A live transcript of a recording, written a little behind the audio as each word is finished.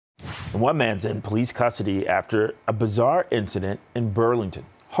And one man's in police custody after a bizarre incident in Burlington.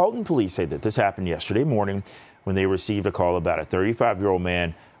 Halton Police say that this happened yesterday morning when they received a call about a 35-year-old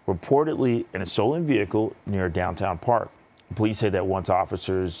man reportedly in a stolen vehicle near a downtown park. Police say that once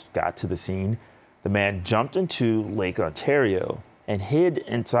officers got to the scene, the man jumped into Lake Ontario and hid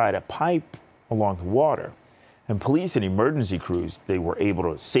inside a pipe along the water. And police and emergency crews, they were able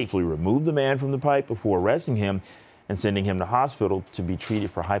to safely remove the man from the pipe before arresting him and sending him to hospital to be treated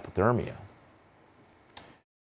for hypothermia.